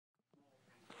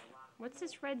What's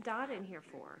this red dot in here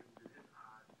for?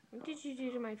 What did you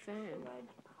do to my phone? Red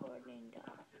recording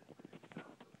dot.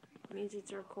 Means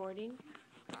it's recording?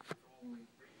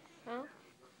 Huh?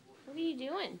 What are you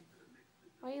doing?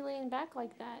 Why are you laying back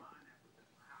like that?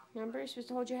 Remember, you're supposed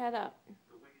to hold your head up.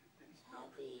 It's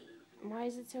heavy. Why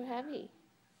is it so heavy?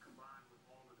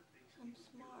 I'm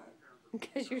smart.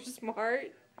 Because you're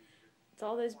smart? It's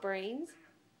all those brains?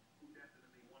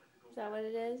 Is that what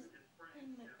it is?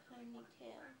 And my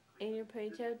ponytail. In your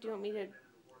ponytail? Do you want me to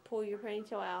pull your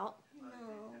ponytail out? No.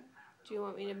 Do you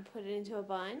want me to put it into a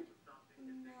bun?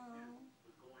 No.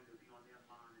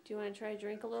 Do you want to try to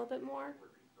drink a little bit more?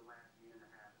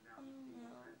 I don't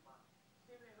know.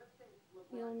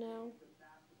 You don't know?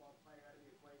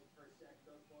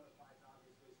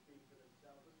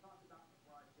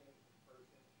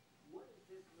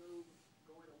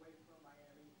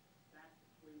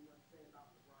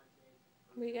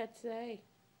 What you got to say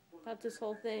about this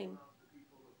whole thing?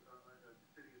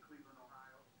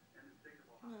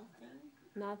 Nothing.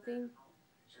 Nothing?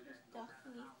 She stuffed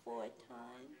me 4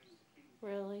 times.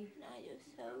 Really? And I did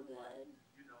so good.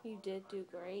 You did do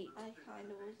great. I kind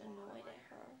of was annoyed at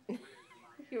her.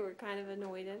 You were kind of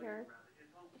annoyed at her?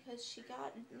 Because she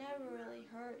never really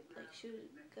hurt. Like, she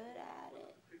was good at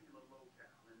it.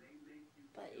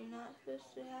 But you're not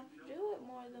supposed to have to do it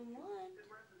more than once.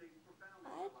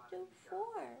 I had to do 4.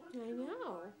 I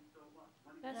know.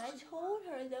 And I told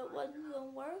her that it wasn't going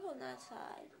to work on that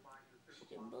side. She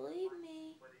didn't believe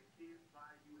me.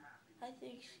 I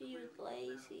think she was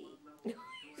lazy.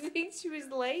 You think she was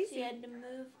lazy? She had to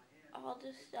move all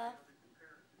the stuff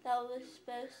that was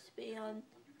supposed to be on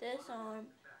this arm,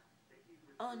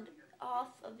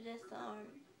 off of this arm,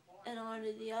 and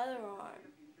onto the other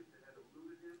arm.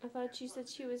 I thought you said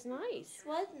she was nice. It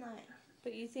was nice.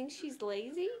 But you think she's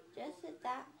lazy? Just at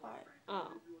that part.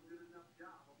 Oh.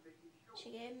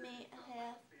 She gave me a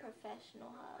half professional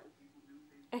hug.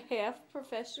 A half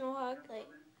professional hug? Like,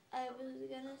 I was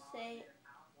gonna say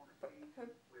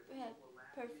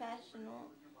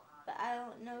professional, but I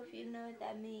don't know if you know what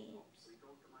that means.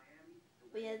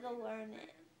 We had to learn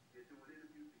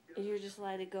it. You're just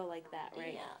let it go like that,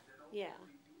 right? Yeah. Yeah.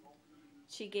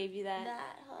 She gave you that?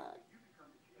 That hug.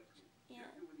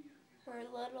 Yeah. Her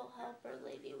little helper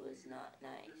lady was not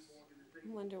nice. I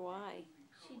wonder why.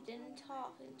 She didn't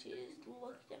talk and she just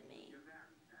looked at me.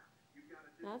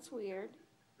 That's weird.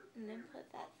 And then put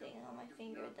that thing on my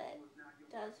finger that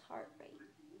does heart rate.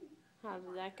 How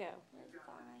did that go? It was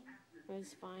fine. It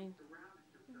was fine.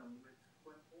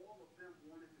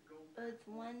 It was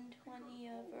 120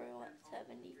 over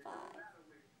 75.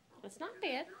 That's not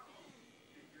bad.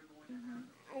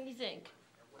 What do you think?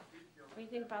 What do you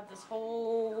think about this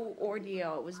whole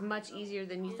ordeal? It was much easier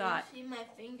than you thought. You see my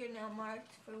fingernail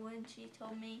marks for when she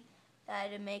told me that I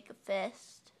had to make a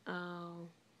fist. Oh.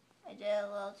 I did it a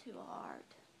little too hard.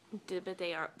 But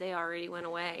they already went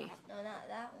away. No, not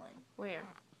that one. Where?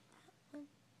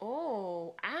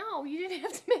 Oh, ow, you didn't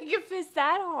have to make a fist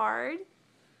that hard.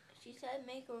 She said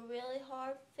make a really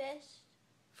hard fist.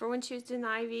 For when she was doing the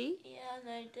IV? Yeah, and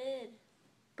I did.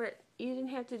 But you didn't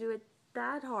have to do it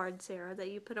that hard, Sarah,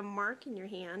 that you put a mark in your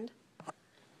hand.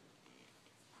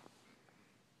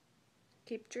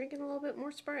 Keep drinking a little bit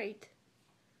more Sprite.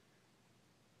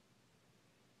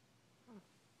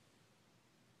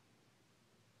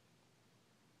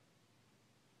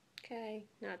 Okay,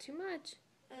 not too much.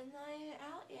 It's not even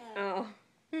out yet. Oh.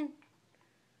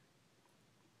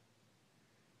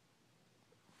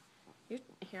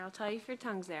 Here, I'll tell you if your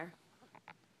tongue's there.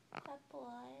 That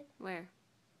blood. Where?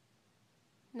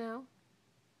 No.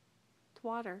 It's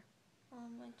water.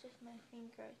 Just my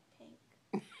finger is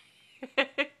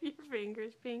pink. Your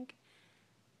finger's pink.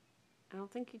 I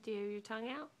don't think you do. Your tongue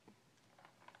out?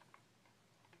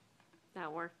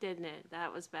 That worked, didn't it?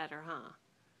 That was better, huh?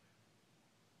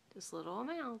 Just little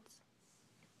amounts.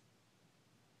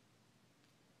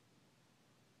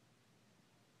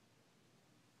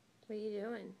 What are you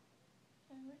doing?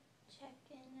 I'm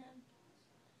checking them.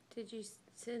 Did you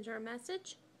send her a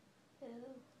message? Who?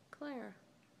 Claire.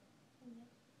 Yeah.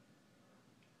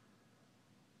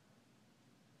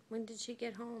 When did she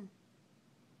get home?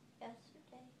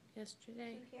 Yesterday.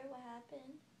 Yesterday. Did you hear what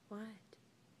happened? What?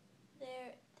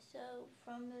 So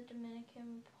from the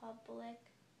Dominican Republic,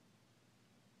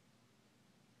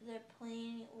 their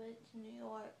plane went to New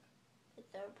York, but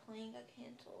their plane got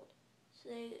canceled. So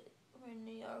they were in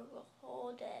New York the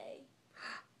whole day.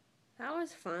 That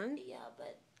was fun. Yeah,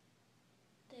 but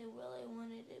they really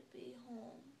wanted to be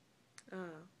home.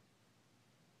 Oh.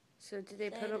 So did they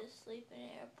They put had them? to sleep in an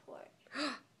airport.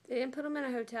 They didn't put them in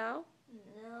a hotel?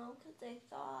 No, because they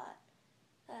thought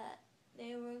that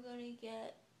they were going to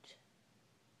get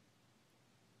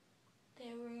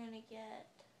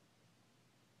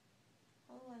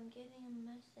getting a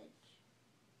message.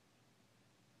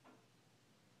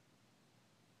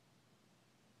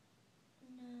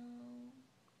 No.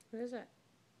 What is it?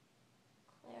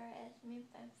 Clara asked me if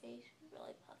my face was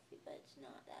really puffy, but it's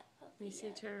not that puffy Let me see.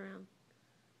 yet. Turn around.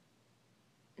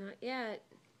 Not yet.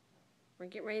 We're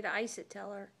getting ready to ice it,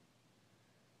 tell her.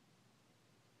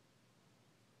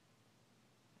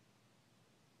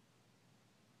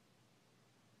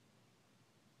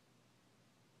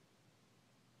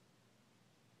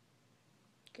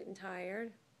 Getting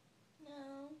tired?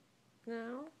 No.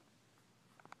 No?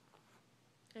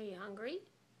 Are you hungry?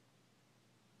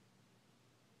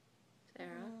 Sarah,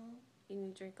 No. you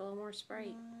need to drink a little more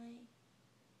Sprite. My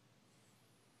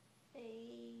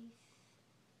face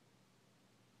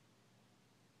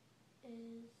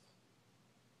is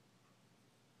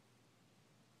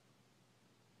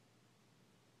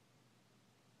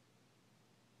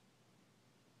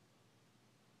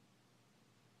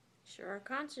Sure,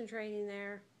 concentrating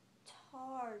there.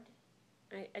 hard.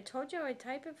 I told you I'd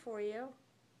type it for you.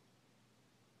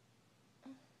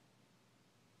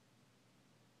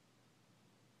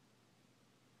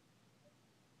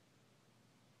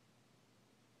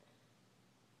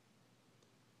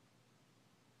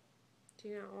 Do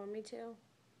you not want me to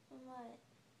What?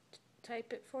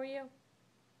 type it for you?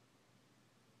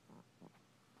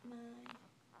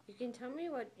 You can tell me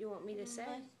what you want me to say.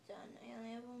 Mine's done. I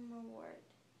only have one more word.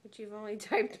 But you've only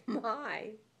typed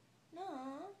my. No.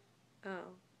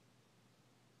 Oh.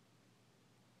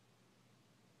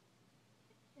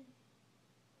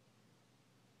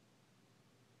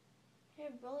 I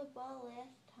had really ball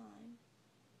last time.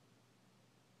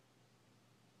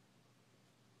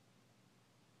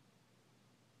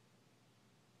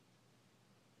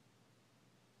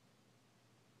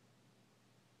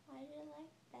 Why did you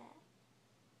like that?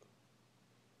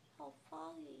 How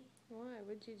foggy. Why?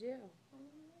 What'd you do?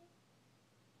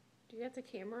 Do you have the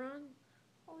camera on?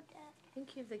 Oh, Dad. I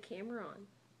think you have the camera on.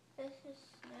 This is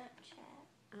Snapchat.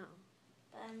 Oh.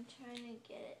 But I'm trying to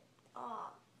get it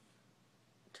off.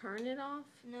 Turn it off?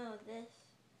 No, this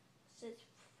is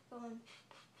going.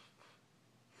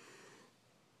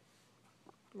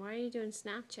 Why are you doing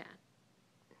Snapchat?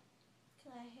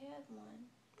 Because I had one.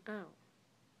 Oh.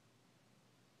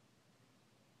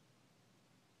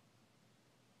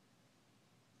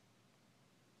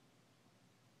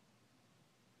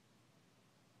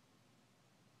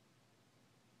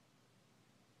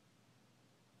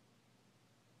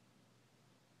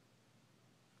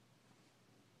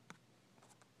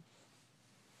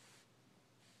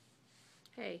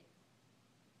 Hey.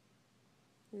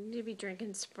 You need to be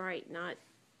drinking Sprite, not...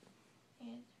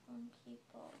 It's from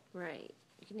people. Right.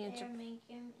 You can answer... They're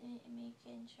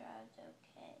making sure I was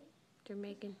okay. They're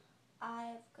making... I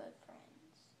have good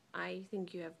friends. I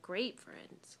think you have great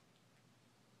friends.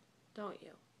 Don't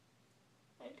you?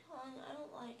 My tongue, I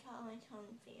don't like how my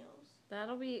tongue feels.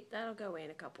 That'll go away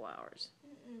in a couple hours.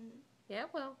 Yeah,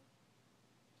 well.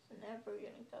 It's never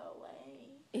gonna go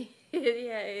away.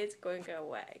 Yeah, it's going to go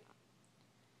away.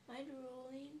 Am I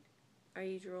drooling? Are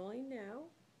you drooling? No.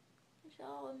 It's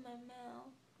all in my mouth.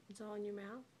 It's all in your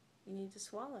mouth? You need to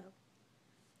swallow.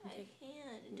 I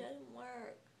can't. It doesn't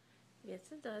work. Yes,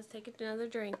 it does. Take another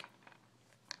drink.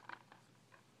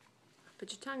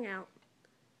 Put your tongue out.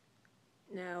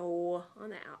 No, on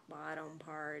the out bottom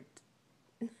part.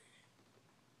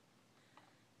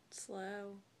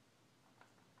 Slow.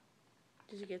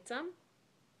 Did you get some?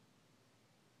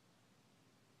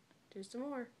 Do some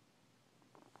more.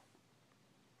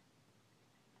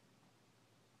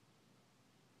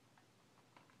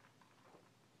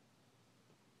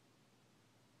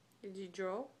 Did you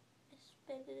drool? I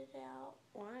spit it out.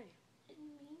 Why? I didn't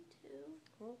mean to.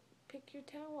 Well, pick your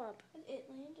towel up. But it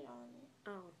landed on it.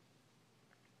 Oh.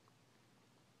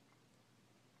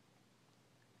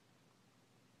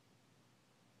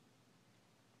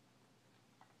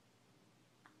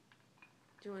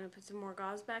 Do you want to put some more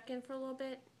gauze back in for a little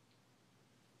bit?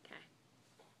 Okay.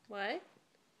 What?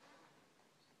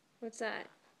 What's that?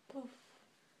 Poof.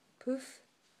 Poof?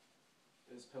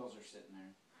 Those pills are sitting there.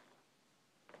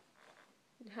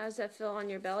 How does that feel on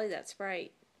your belly, that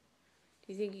Sprite?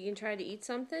 Do you think you can try to eat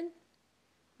something?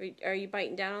 Are you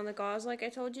biting down on the gauze like I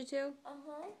told you to?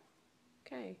 Uh-huh.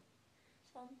 Okay.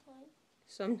 Sometimes.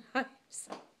 Sometimes.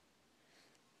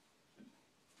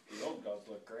 The old gauze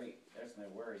look great. There's no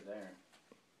worry there.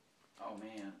 Oh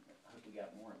man, I hope we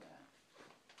got more of that.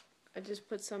 I just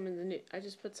put some in the new. I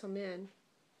just put some in.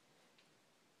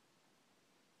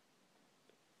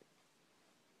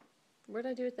 What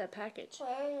did I do with that package?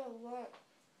 Claire's at work.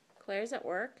 Claire's at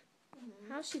work?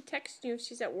 How's she texting you if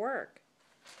she's at work?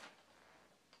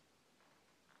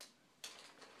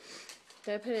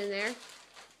 Did I put it in there?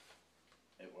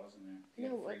 It wasn't there. You No,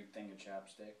 got a what? free thing of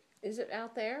chopstick? Is it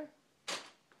out there?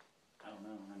 I don't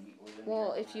know, honey. It was in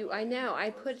Well, here if when you, looked I at know,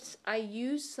 it first. I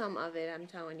used some of it, I'm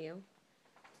telling you. I'm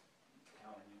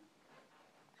telling you.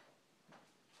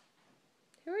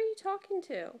 Who are you talking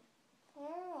to?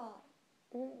 Carol.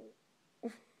 Oh.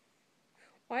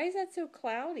 Why is that so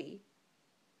cloudy?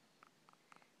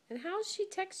 And how is she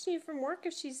texting you from work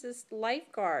if she's this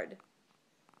lifeguard?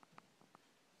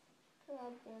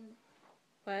 Problem.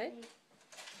 What?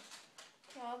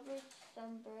 Covered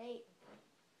some break.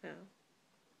 Oh.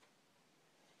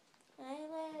 Can I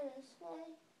lay it this way?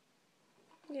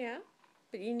 Yeah.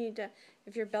 But you need to,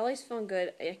 if your belly's feeling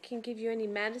good, I can't give you any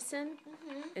medicine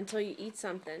until you eat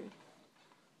something.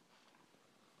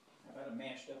 How about a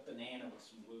mashed up banana with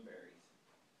some blueberries?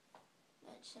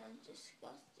 That sounds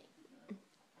disgusting.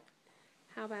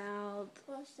 How about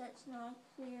Plus, that's not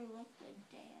clear liquid,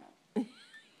 Dad.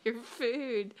 your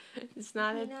food? It's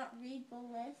not Can a... you not read the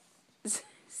list?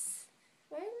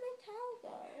 Where did my towel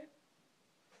go?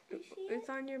 You see it? It's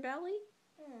on your belly?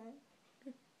 Oh.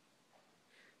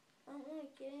 I don't want to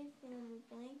get anything on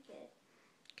the blanket.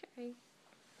 Okay.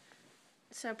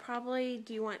 So probably,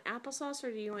 do you want applesauce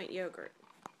or do you want yogurt?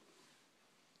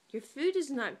 Your food is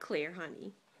not clear,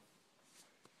 honey.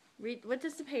 Read. What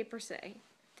does the paper say?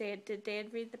 Did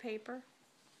Dad read the paper?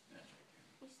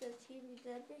 He says he reads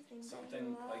everything.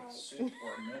 Something but like he lies. soup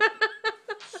or milk.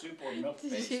 Soup or milk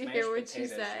Did based you mashed hear what she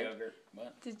potatoes, said? yogurt.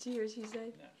 What? Did you hear what she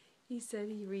said? No. He said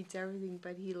he reads everything,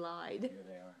 but he lied. Here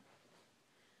they are.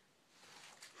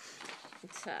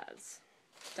 It says,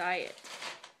 diet.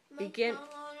 My Begin. tongue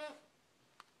on it.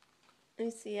 Let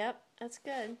me see. Yep, that's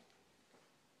good.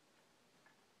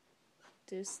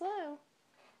 Do slow.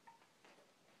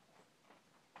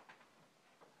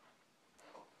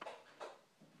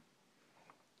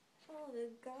 Oh,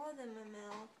 there's gauze in my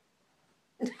mouth.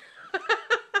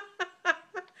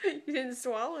 You didn't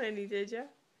swallow any, did you?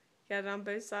 Got it on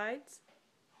both sides?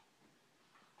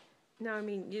 No, I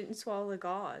mean, you didn't swallow the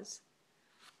gauze.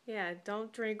 Yeah,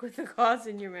 don't drink with the gauze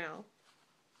in your mouth.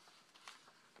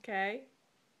 Okay?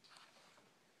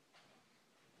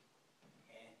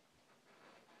 Yeah.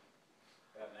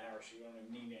 About an hour, so you don't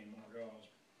even need any more gauze.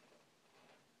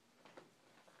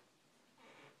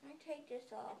 I take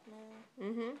this off now.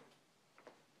 Mm-hmm.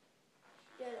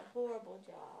 She did a horrible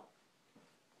job.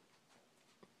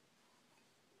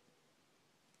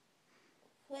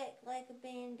 Quick, like a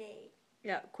Band-Aid.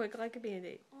 Yeah, quick like a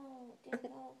Band-Aid. Oh, it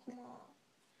didn't all come off.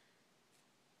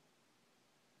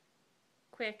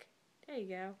 Quick. There you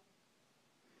go.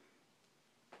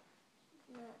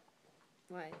 No.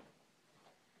 What?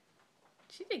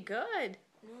 She did good.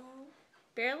 No.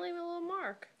 Barely a little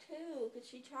mark. Two, because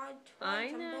she tried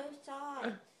I twice on know. both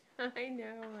sides. I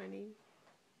know, honey.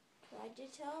 Tried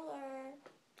to tell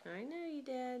her. I know you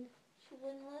did. She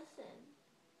wouldn't listen.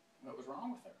 What was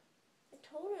wrong with her? I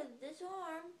told her this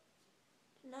arm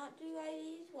did not do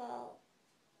IVs well.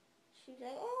 She was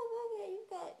like, oh, okay, you've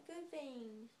got good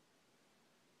veins.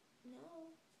 No.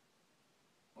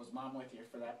 Was Mom with you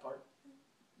for that part?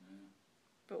 No.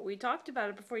 But we talked about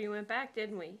it before you went back,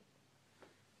 didn't we?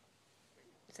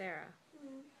 Sarah.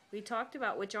 We talked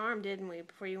about which arm, didn't we,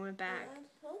 before you went back? Yeah,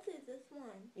 I told you this one.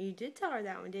 You did tell her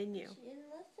that one, didn't you? She didn't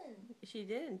listen. She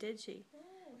didn't, did she?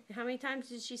 No. How many times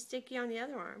did she stick you on the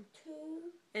other arm? 2.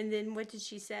 And then what did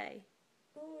she say?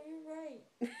 Oh, you're right.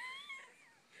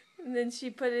 And then she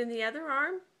put it in the other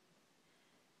arm?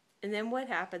 And then what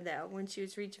happened, though, when she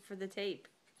was reaching for the tape?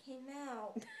 Came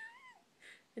out.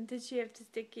 And did she have to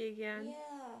stick you again?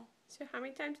 Yeah. So how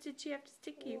many times did she have to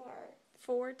stick you?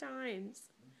 4. 4 times.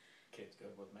 Kid's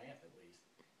good with math, at least.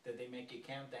 Did they make you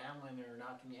count down when they were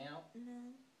knocking you out?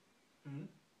 No. Hmm?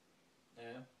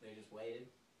 No? They just waited?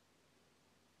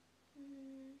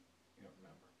 Mm. You don't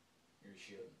remember. You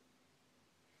shouldn't.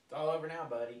 It's all over now,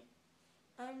 buddy.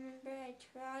 I remember I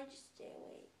tried to stay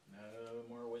awake. No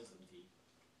more wisdom teeth.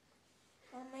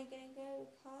 How am I going to go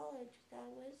to college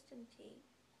without wisdom teeth?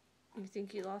 You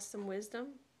think you lost some wisdom?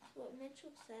 That's what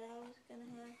Mitchell said I was going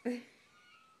to have.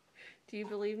 Do you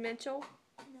believe Mitchell?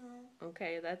 No.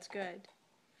 Okay, that's good.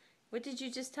 What did you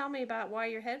just tell me about why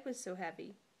your head was so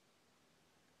heavy?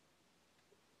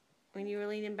 When you were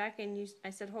leaning back and I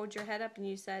said, hold your head up, and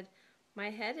you said, my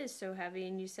head is so heavy,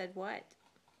 and you said, what?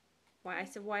 Why? I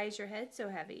said, why is your head so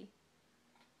heavy?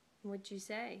 What'd you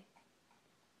say?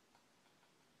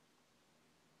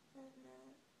 I don't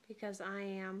know. Because I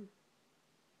am.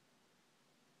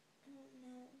 I don't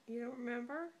know. You don't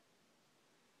remember?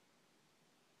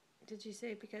 Did you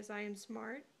say because I am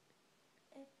smart?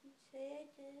 If you say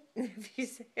I did. If you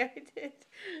say I did.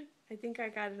 I think I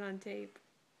got it on tape.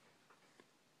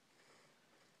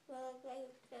 Do I look like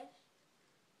a fish?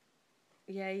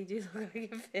 Yeah, you do look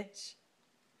like a fish.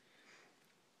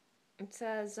 It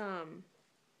says,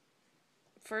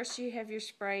 first you have your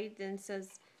Sprite, then it says,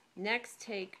 next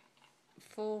take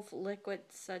full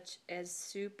liquids such as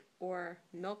soup or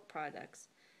milk products.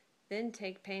 Then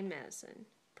take pain medicine.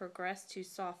 Progress to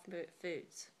soft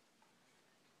foods.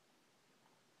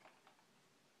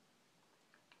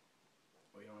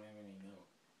 We don't have any milk.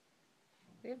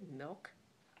 We have milk.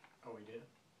 Oh, we do?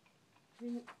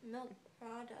 Milk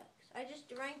products. I just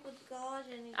drank with gauze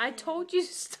in it. I told you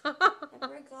to stop. I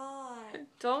forgot.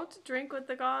 Don't drink with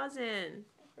the gauze in.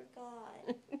 I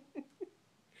forgot.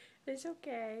 It's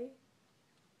okay,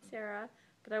 Sarah.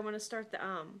 But I want to start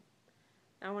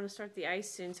the ice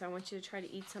soon, so I want you to try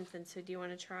to eat something. So do you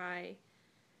want to try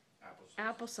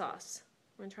applesauce?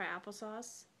 Want to try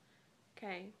applesauce?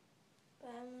 Okay. But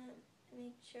I want to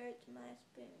make sure it's my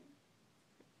spoon.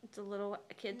 It's a little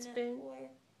kid No, spoon. or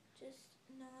just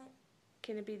not.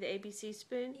 Can it be the ABC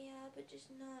spoon? Yeah, but just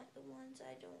not the ones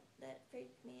that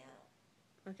freak me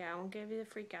out. Okay, I won't give you the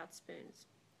freak out spoons.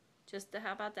 Just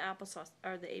how about the applesauce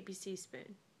or the ABC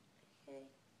spoon? Okay.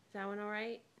 Is that one all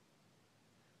right?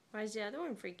 Why does the other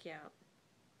one freak you out?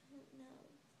 I don't know.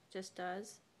 Just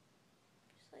does.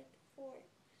 Just like the forks.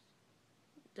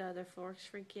 The other forks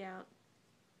freak you out.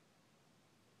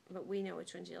 But we know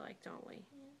which ones you like, don't we?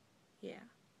 Yeah. Yeah.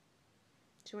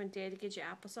 Do you want Dad to get you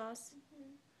applesauce?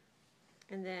 Mhm.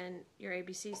 And then your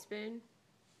ABC spoon?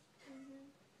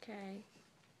 Mhm. Okay.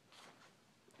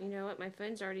 You know what? My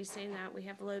phone's already saying that we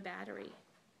have low battery.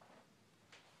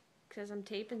 Because I'm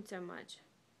taping so much.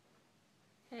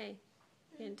 Hey,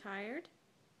 getting tired?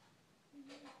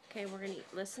 Okay, we're going to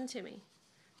listen to me.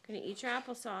 We're going to eat your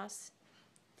applesauce.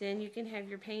 Then you can have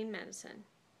your pain medicine.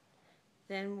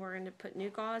 Then we're going to put new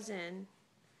gauze in.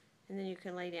 And then you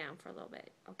can lay down for a little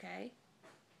bit, okay?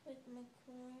 With my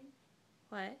corn.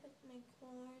 What? With my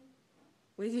corn.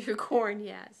 With your corn,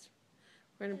 yes.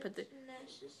 We're going to put the...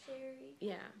 necessary.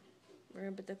 Yeah. We're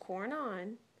going to put the corn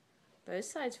on both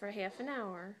sides for half an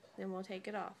hour. Then we'll take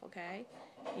it off, okay?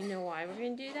 You know why we're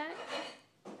going to do that?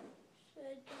 So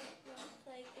I don't look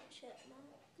like a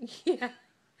chipmunk. Yeah.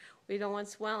 We don't want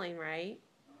swelling, right?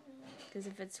 Because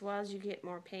if it swells, you get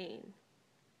more pain.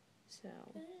 So...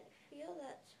 I didn't feel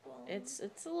that swollen.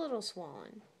 It's a little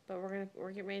swollen. But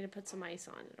we're getting ready to put some ice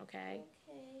on it, okay?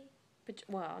 Okay. But,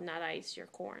 well, not ice, your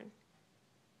corn.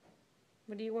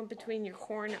 What do you want between your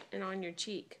corn and on your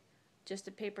cheek? Just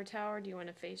a paper towel, or do you want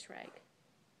a face rag?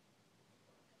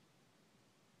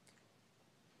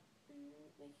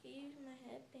 We could use my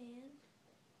headband.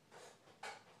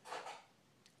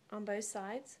 On both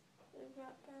sides? We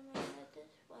wrap around my head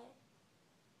this way.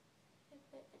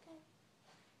 Okay.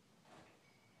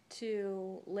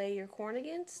 To lay your corn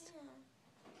against? Yeah.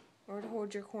 Or to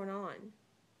hold your corn on?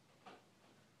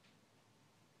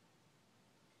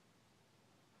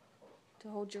 To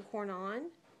hold your corn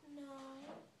on?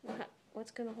 No.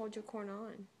 What's going to hold your corn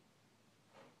on?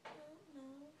 I don't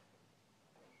know.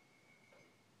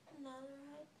 Another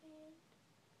headband.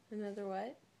 Another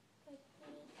what?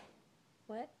 Headband.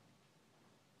 What?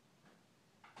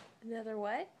 Another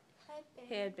what? Headband.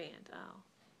 Headband, oh.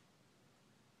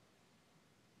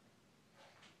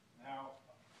 Now,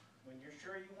 when you're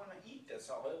sure you want to eat this,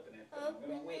 I'll open it, but I'm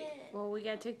going to wait. Well, we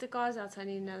got to take the gauze out, so I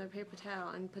need another paper towel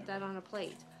and put that on a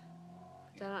plate.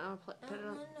 Put that on a plate. Put it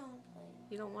on.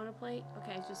 You don't want a plate?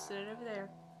 Okay, just sit it over there.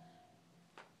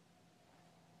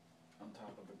 On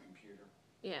top of a computer.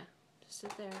 Yeah, just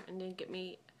sit there and then get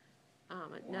me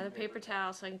another paper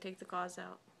towel so I can take the gauze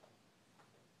out.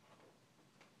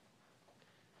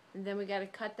 And then we got to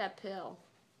cut that pill.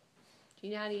 Do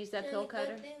you know how to use that pill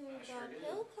cutter?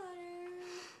 Pill cutter.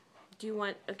 Do you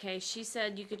want, okay, she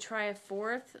said you could try a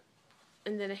fourth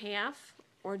and then a half,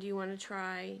 or do you want to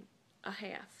try a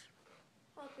half?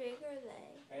 How big are they?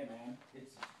 Hey man,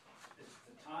 it's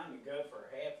the time to go for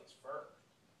a half is first.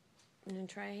 And then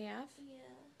try a half?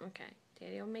 Yeah. Okay,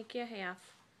 Daddy will make you a half.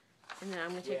 And then I'm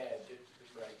going to take...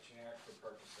 Yeah, right, generic for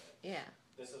Percocet. Yeah.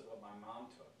 This is what my mom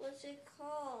took. What's it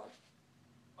called?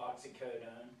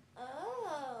 Oxycodone.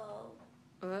 Oh.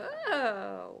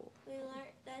 Oh. We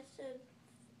learned that's a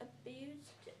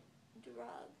abused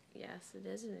drug. Yes, it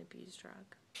is an abused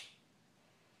drug.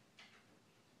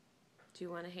 Do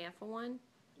you want a half of one?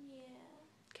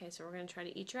 Yeah. Okay, so we're going to try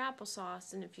to eat your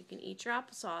applesauce, and if you can eat your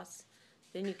applesauce,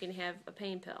 then you can have a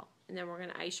pain pill, and then we're going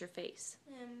to ice your face.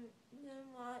 And we're going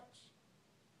to watch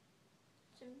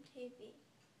some TV.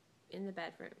 In the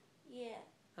bedroom. Yeah.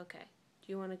 Okay.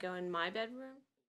 Do you want to go in my bedroom?